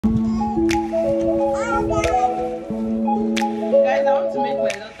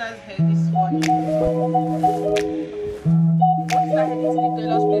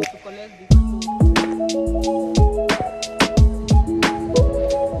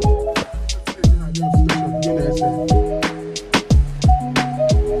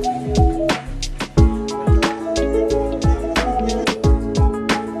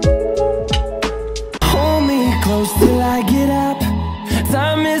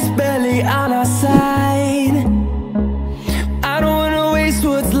is barely on our side. I don't wanna waste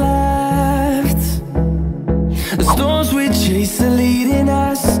what's left. The storms we chase are leading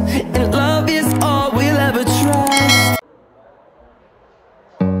us, and love is all we'll ever trust.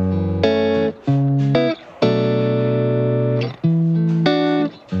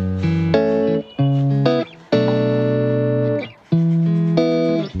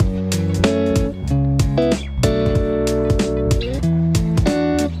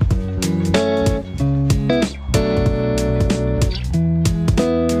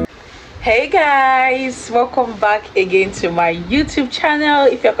 Hey guys, welcome back again to my YouTube channel.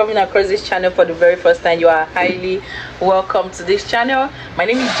 If you're coming across this channel for the very first time, you are highly welcome to this channel. My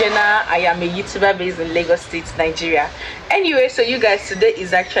name is Jenna. I am a YouTuber based in Lagos State, Nigeria. Anyway, so you guys, today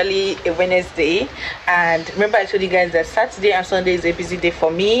is actually a Wednesday, and remember I told you guys that Saturday and Sunday is a busy day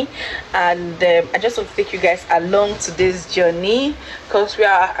for me, and I just want to take you guys along to this journey because we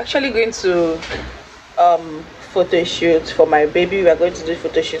are actually going to photo shoot for my baby. We are going to do a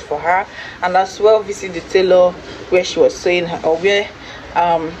photo shoot for her, and as well visit the tailor where she was sewing her, or where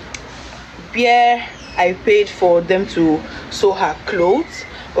I paid for them to sew her clothes.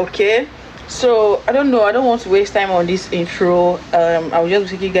 Okay, so I don't know, I don't want to waste time on this intro. I will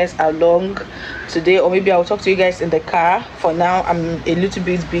just take you guys along today, or maybe I'll talk to you guys in the car. For now I'm a little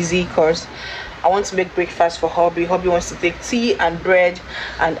bit busy because I want to make breakfast for Hobby. Hobby wants to take tea and bread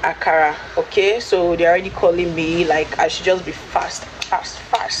and akara. Okay, so they're already calling me like I should just be fast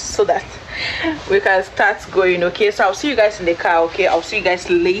so that we can start going. Okay, so I'll see you guys in the car. Okay, I'll see you guys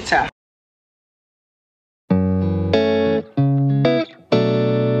later.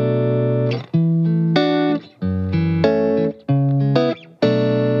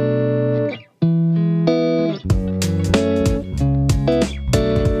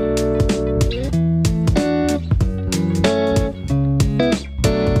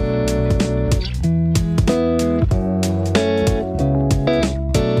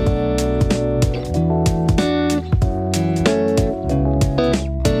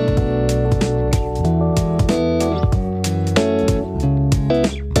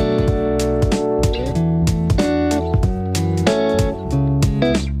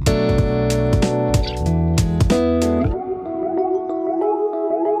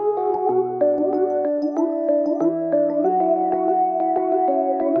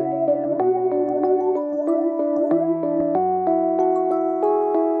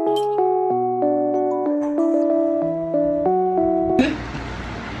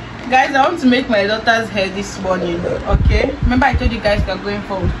 Guys, I want to make my daughter's hair this morning. Okay, remember I told you guys they're going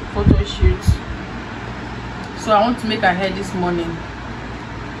for photo shoots, so I want to make her hair this morning.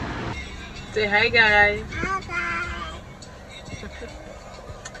 Say hi guys.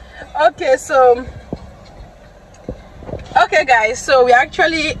 Okay guys, so we're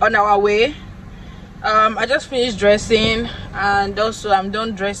actually on our way. I just finished dressing, and also I'm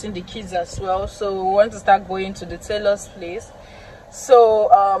done dressing the kids as well, so we want to start going to the tailor's place. So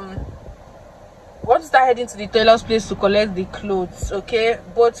we want to start heading to the tailor's place to collect the clothes, okay,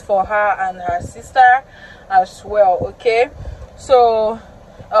 both for her and her sister as well. Okay, so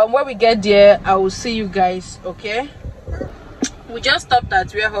when we get there I will see you guys. Okay, we just stopped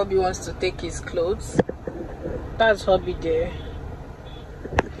at where Hobby wants to take his clothes. That's Hobby there,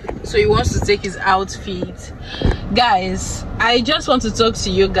 so he wants to take his outfit. Guys, I just want to talk to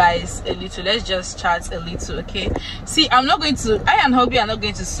you guys a little. Let's just chat a little. Okay, see, I and Hobby are not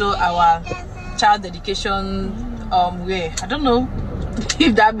going to sew our child dedication way. I don't know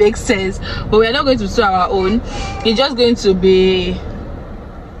if that makes sense, but we're not going to sew our own. It's just going to be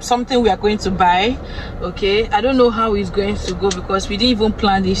something we are going to buy. Okay, I don't know how it's going to go because we didn't even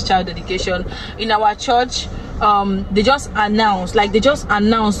plan this child dedication in our church. They just announced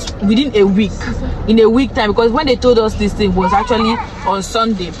within a week, in a week time, because when they told us this thing was actually on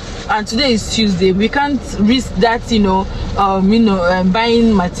Sunday and today is Tuesday. We can't risk that,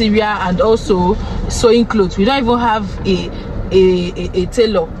 buying material and also sewing clothes. We don't even have a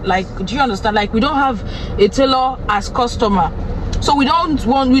tailor. Like, do you understand? Like, we don't have a tailor as customer, so we don't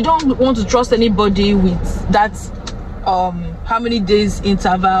want to trust anybody with that how many days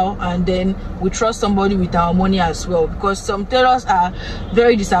interval, and then we trust somebody with our money as well, because some tailors are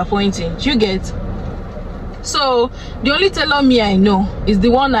very disappointing. You get? So the only tailor me I know is the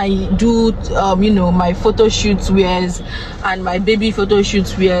one I do my photo shoots wears and my baby photo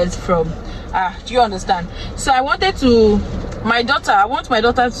shoots wears from. Do you understand? So I want my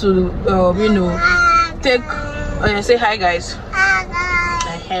daughter to take say hi guys.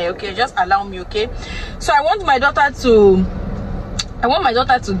 Okay, just allow me. Okay, so I want my daughter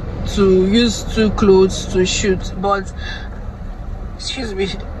to use two clothes to shoot, but excuse me,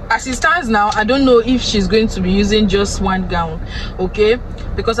 as it stands now, I don't know if she's going to be using just one gown, okay,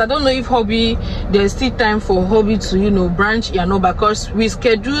 because I don't know if hubby, there's still time for hubby to, you know, branch, you know, because we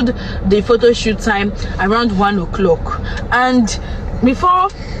scheduled the photo shoot time around 1 o'clock, and before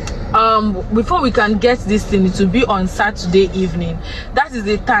we can get this thing, it will be on Saturday evening. That is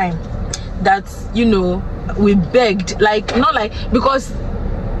the time that, you know, we begged, like, not like, because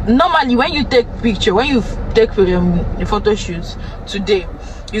normally when you take picture, when you take a photo shoot today,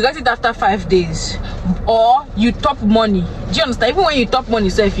 you get it after 5 days, or you top money. Do you understand? Even when you top money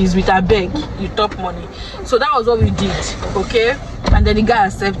self is with a beg, you top money. So that was what we did, okay? And then the guy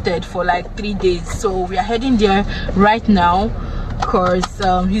accepted for like 3 days. So we are heading there right now, because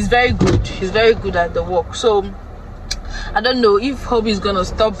he's very good. He's very good at the work. So I don't know if hubby is gonna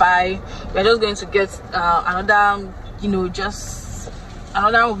stop by. We're just going to get another, you know, just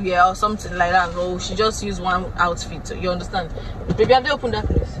another wear or something like that. No, she just used one outfit, you understand? Baby, have they opened that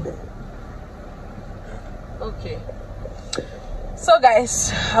place? Okay, so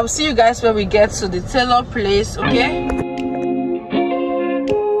guys, I'll see you guys when we get to the tailor place, okay?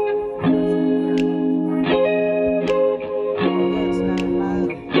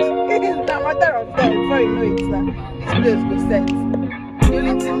 It's a matter of time before you know it now. This place will set. You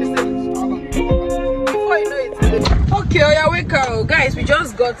need to listen before you know it. Okay, oh yeah, wake up, guys. We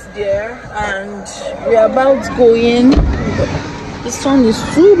just got there and we are about to go in. The sun is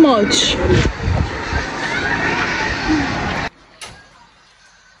too much.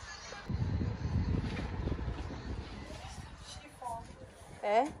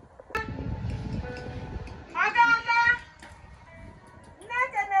 Eh?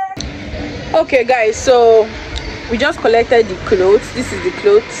 Okay guys, so we just collected the clothes. This is the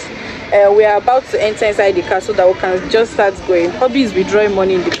clothes. We are about to enter inside the car so that we can just start going. Hubby is withdrawing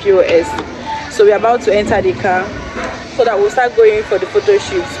money in the POS, so we are about to enter the car so that we'll start going for the photo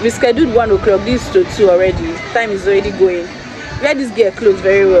shoots. We scheduled 1 o'clock. This is to 2 already. Time is already going. Wear this gear clothes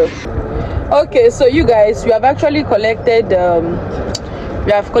very well. Okay, so you guys, we have actually collected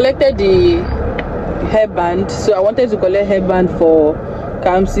we have collected the hairband. So I wanted to collect hairband for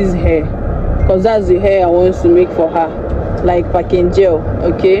Kamsi's hair, because that's the hair I want to make for her, like packing gel.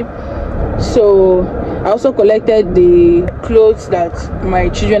 Okay, so I also collected the clothes that my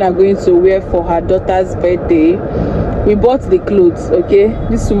children are going to wear for her daughter's birthday. We bought the clothes, okay,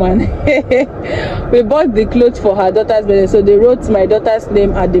 this woman we bought the clothes for her daughter's birthday, so they wrote my daughter's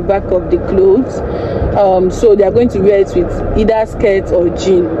name at the back of the clothes. So they are going to wear it with either skirt or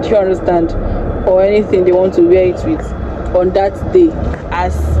jean, do you understand, or anything they want to wear it with on that day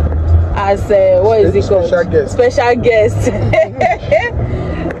as what is it called, special guest.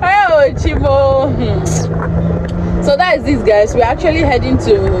 Oh Chibo. So that is this, guys. We're actually heading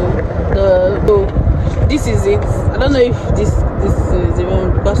to this is it. I don't know if this is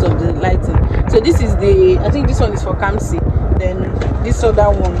even because of the lighting. So this is the, I think this one is for Kamsi, then this other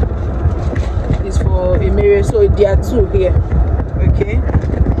one is for Emere. So there are two here, okay?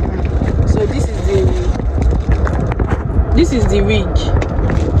 So this is the wig.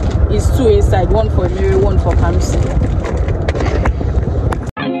 It's two inside, one for Emere, one for Kamsi.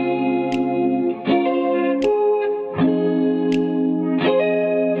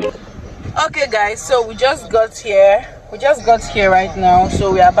 Okay guys, so we just got here right now,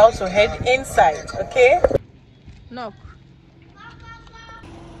 so we're about to head inside, okay? Knock.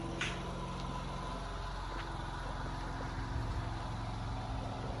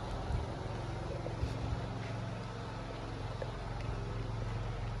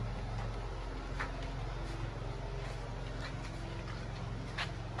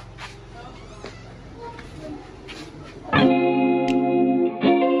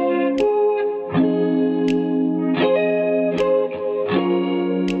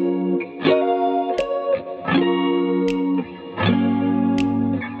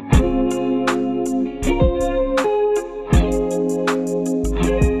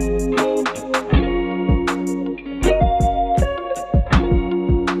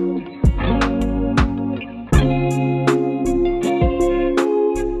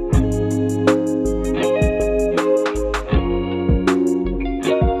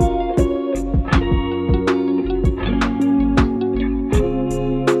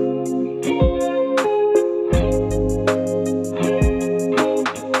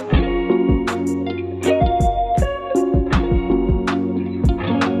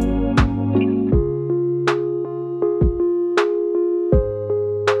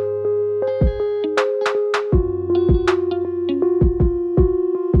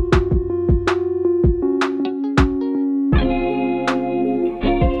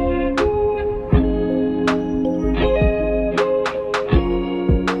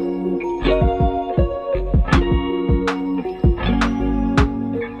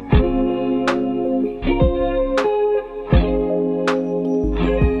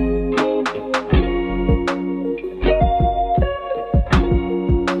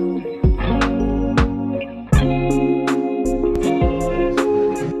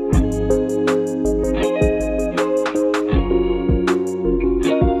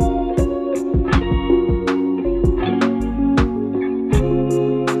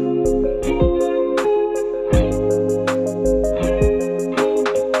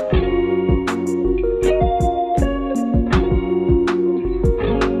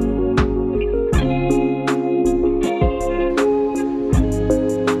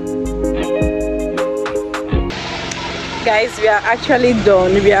 guys, we are actually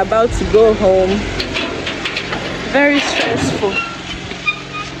done. We are about to go home. Very stressful.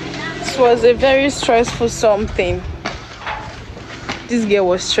 This was a very stressful something. This girl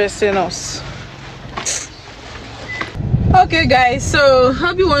was stressing us. Okay guys, so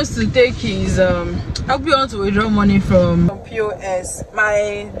hubby wants to take his hubby wants to withdraw money from POS.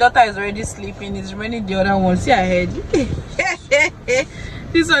 My daughter is already sleeping. It's remaining the other one. See her head.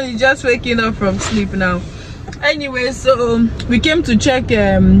 This one is just waking up from sleep now. Anyway, so we came to check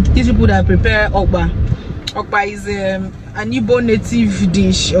these people that prepare okpa. Okpa is an Igbo native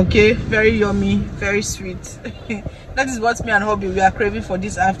dish. Okay, very yummy, very sweet. That is what me and hubby we are craving for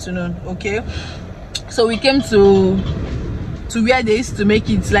this afternoon. Okay, so we came to where they used to make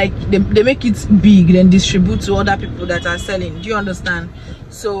it, like they make it big, then distribute to other people that are selling. Do you understand?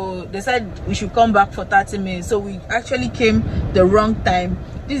 So they said we should come back for 30 minutes. So we actually came the wrong time.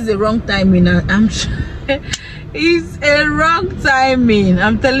 This is the wrong timing. It's a wrong timing,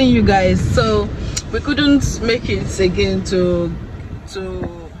 I'm telling you guys. So we couldn't make it again to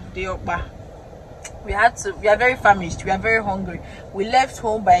the okpa. We are very famished, we are very hungry. We left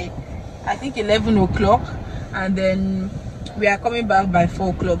home by I think 11 o'clock, and then we are coming back by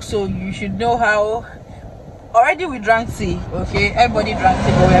 4 o'clock. So you should know how already we drank tea. Okay, everybody drank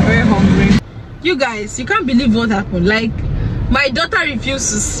tea, but we are very hungry. You guys, you can't believe what happened. Like, my daughter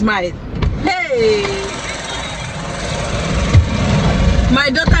refused to smile. Hey, my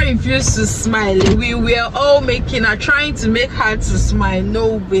daughter refused to smile. We were all making her, trying to make her to smile.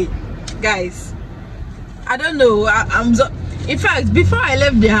 No way, guys. I don't know. In fact, before I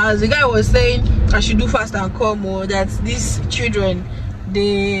left the house, the guy was saying I should do fast and come, or that these children,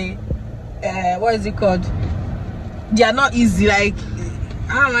 they what is it called? They are not easy. Like,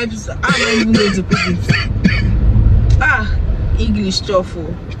 how am I even going to put it? English stuff.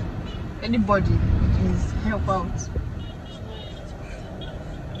 Anybody, please help out.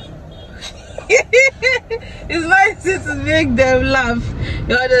 It's nice to make them laugh.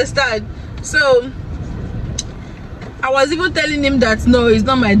 You understand? So I was even telling him that no, it's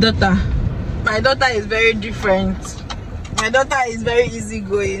not my daughter. My daughter is very different. My daughter is very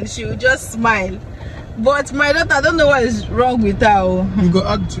easygoing. She will just smile. But my daughter, I don't know what is wrong with her. You go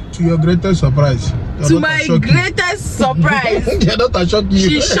add to your greatest surprise. To my greatest surprise. Your daughter shocked you.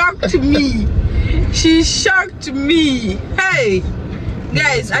 She shocked me. She shocked me. Hey,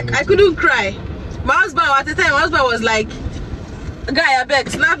 guys, I couldn't cry. My husband, at the time, my husband was like, guy, I beg,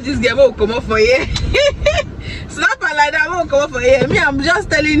 snap this girl, will come off for you. Snap her like that, won't come off for you. Me, I'm just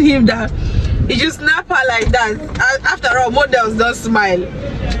telling him that he should snap her like that. After all, models don't smile.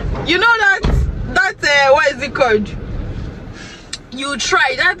 You know that what is it called? You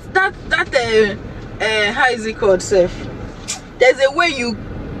try how is it called, Seth? There's a way you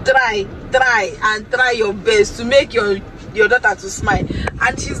try your best to make your daughter to smile,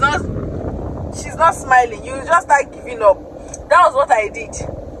 and she's not smiling. You just start giving up. That was what I did.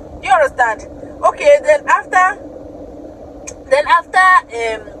 You understand? Okay, then after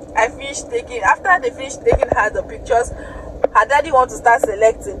they finished taking her the pictures, her daddy wants to start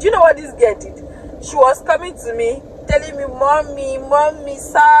selecting. Do you know what this girl did? She was coming to me, telling me, mommy,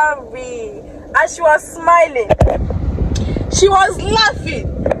 sorry, and she was smiling. She was laughing.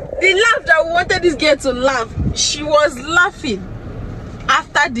 The laugh that we wanted this girl to laugh, she was laughing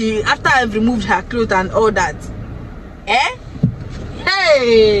after I've removed her clothes and all that.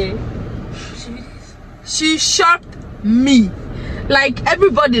 Hey, she shocked me. Like,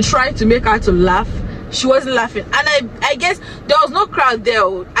 everybody tried to make her to laugh, she wasn't laughing. And I guess there was no crowd there.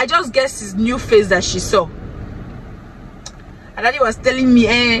 I just guessed his new face that she saw. And daddy was telling me,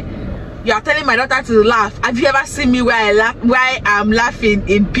 you are telling my daughter to laugh. Have you ever seen me where I'm laughing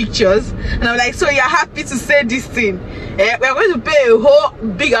in pictures? And I'm like, so you're happy to say this thing? We're going to pay a whole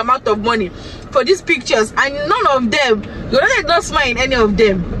big amount of money for these pictures, and none of them, your daughter is not smiling any of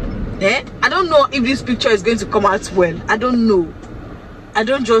them. I don't know if this picture is going to come out well. I don't know. I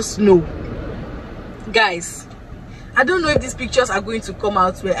don't just know. Guys, I don't know if these pictures are going to come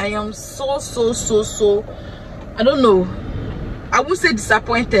out well. I am so I don't know. I won't say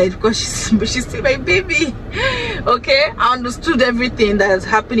disappointed, because she's still my baby. Okay, I understood everything that is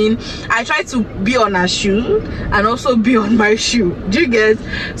happening. I tried to be on her shoe and also be on my shoe. Do you get?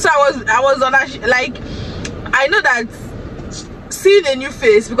 So I was on her like, I know that seeing a new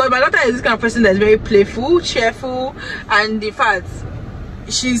face, because my daughter is this kind of person that's very playful, cheerful, and in fact,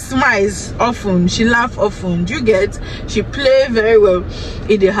 she smiles often, she laughs often. Do you get? She plays very well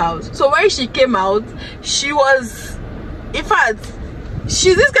in the house. So when she came out, she was, in fact,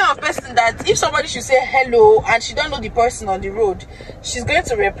 she's this kind of person that if somebody should say hello and she don't know the person on the road, she's going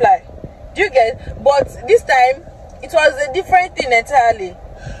to reply. Do you get? But this time it was a different thing entirely.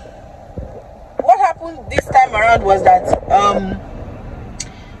 What happened this time around was that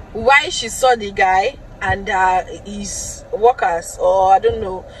why she saw the guy and his workers, or I don't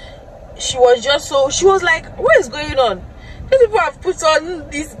know, she was like, what is going on? These people have put on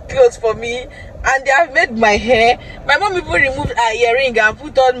these clothes for me and they have made my hair. My mom even removed her earring and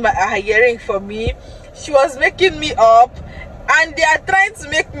put on her earring for me. She was making me up and they are trying to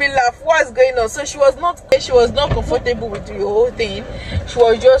make me laugh. What's going on? So she was not comfortable with the whole thing. She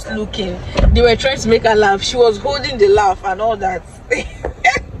was just looking. They were trying to make her laugh. She was holding the laugh and all that.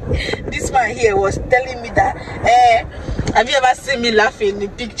 This man here was telling me that, have you ever seen me laughing in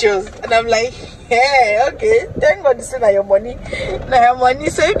pictures? And I'm like, hey, okay, thank God this is not your money. Now your money.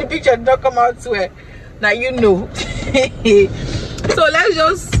 So if the picture don't come out well, now you know. So let's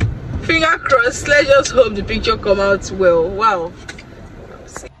just finger crossed. Let's just hope the picture come out well. Wow.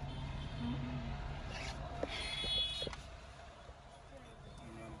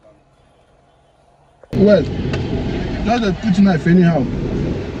 Well, just a put knife anyhow.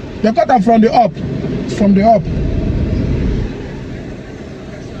 They cut them from the up. From the up.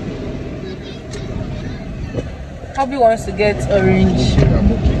 Happy wants to get orange.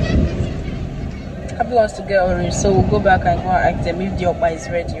 Happy wants to get orange, so we'll go back and go and ask them if the oppa is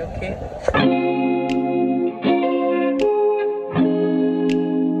ready, okay?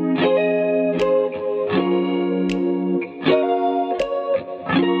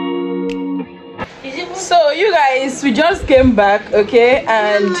 So you guys, we just came back, okay,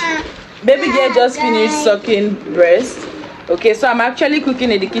 and baby girl just finished sucking breast. Okay, so I'm actually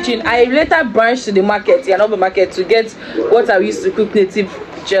cooking in the kitchen. I later branched to the market, the Anele market, to get what I used to cook native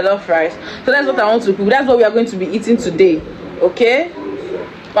jollof rice. So that's what I want to cook. That's what we are going to be eating today. Okay,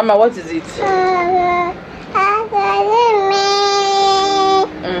 Mama, what is it?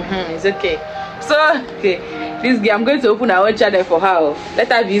 It's okay. So okay, this girl, I'm going to open her own channel for her.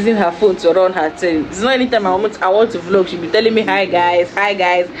 Let her be using her phone to run her thing. It's not anytime I want to vlog, she'll be telling me hi guys, hi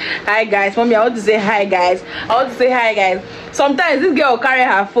guys, hi guys. Mommy, I want to say hi guys, I want to say hi guys. Sometimes this girl will carry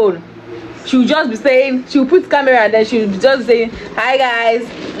her phone, she'll just be saying, she'll put camera and then she'll be just saying hi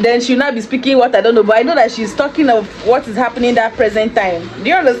guys, then she'll not be speaking what I don't know, but I know that she's talking of what is happening that present time. Do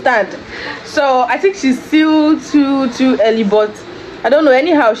you understand? So I think she's still too early, but I don't know.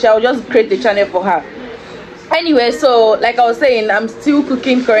 Anyhow, I'll just create a channel for her. Anyway, so like I was saying, I'm still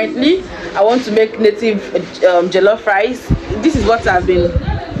cooking currently. I want to make native jollof rice. This is what I've been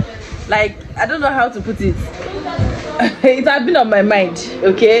like, I don't know how to put it. It has been on my mind,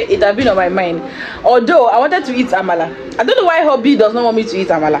 okay? It has been on my mind. Although I wanted to eat amala. I don't know why hubby does not want me to eat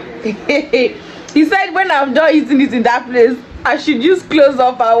amala. He said when I'm done eating it in that place, I should just close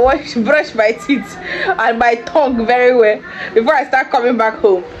up and brush my teeth and my tongue very well before I start coming back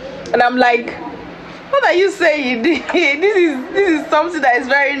home. And I'm like, what are you saying? This is something that is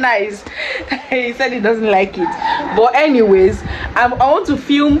very nice. He said he doesn't like it. But anyways, I want to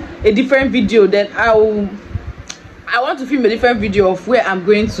film a different video. Then I want to film a different video of where I'm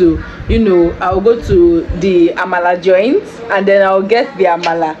going to, you know, I'll go to the amala joint and then I'll get the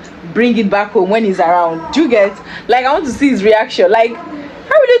amala, bring it back home when he's around. Do you get? Like, I want to see his reaction. Like,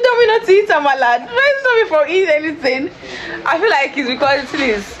 how will you tell me not to eat amala? Why stop me from eating anything? I feel like it's because it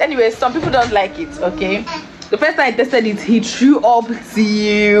is. Anyway, some people don't like it, okay? The first time I tested it, he threw up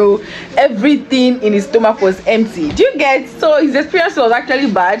till everything in his stomach was empty. Do you get? So his experience was actually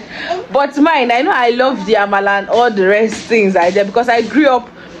bad. But mine, I know I love the amala and all the rest things I did because I grew up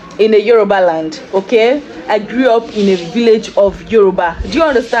in a Yoruba land, okay? I grew up in a village of Yoruba. Do you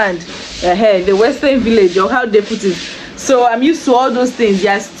understand? The western village, or how they put it. So I'm used to all those things.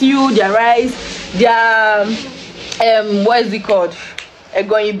 Their stew, their rice, their what is it called?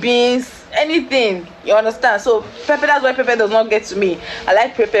 Going beans, anything. You understand? So pepper, that's why pepper does not get to me. I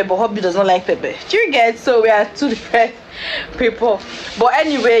like pepper, but hubby does not like pepper. Do you get? So we are two different people. But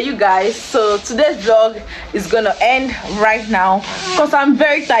anyway, you guys, so today's vlog is gonna end right now because I'm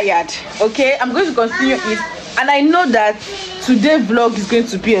very tired. Okay, I'm going to continue it, and I know that today's vlog is going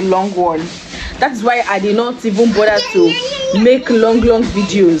to be a long one. That's why I did not even bother to make long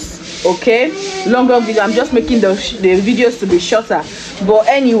videos. Okay, long video. I'm just making the videos to be shorter. But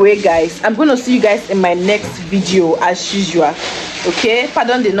anyway, guys, I'm gonna see you guys in my next video as usual. Okay,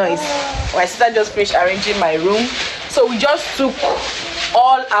 pardon the noise. My sister just finished arranging my room. So we just took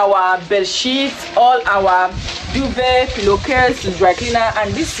all our bed sheets, all our duvet, pillowcase to dry cleaner,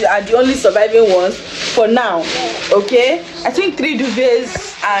 and these are the only surviving ones for now. Okay, I think 3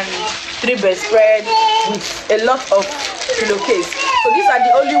 duvets and 3 bedspread with a lot of pillowcase. So these are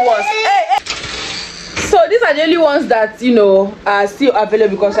the only ones. Hey. So these are the only ones that, you know, are still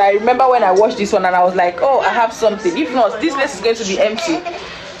available, because I remember when I watched this one and I was like, oh, I have something. If not, this place is going to be empty.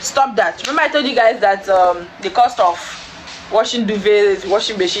 Stop that. Remember I told you guys that the cost of washing duvets,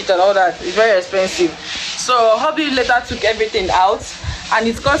 washing bedsheet and all that is very expensive. So hubby later took everything out and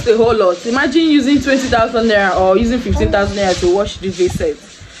it cost a whole lot. Imagine using 20,000 naira or using 15,000 naira to wash duvet sets.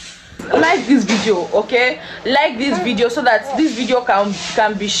 Like this video, okay? Like this video so that this video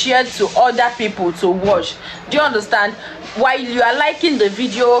can be shared to other people to watch. Do you understand? While you are liking the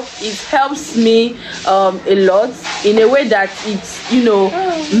video, it helps me a lot in a way that it, you know,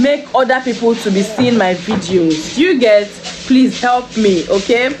 make other people to be seeing my videos. You get? Please help me,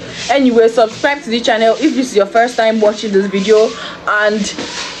 okay? Anyway, subscribe to the channel if this is your first time watching this video, and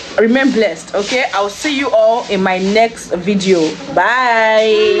remain blessed, okay? I'll see you all in my next video.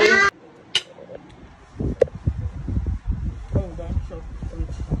 Bye.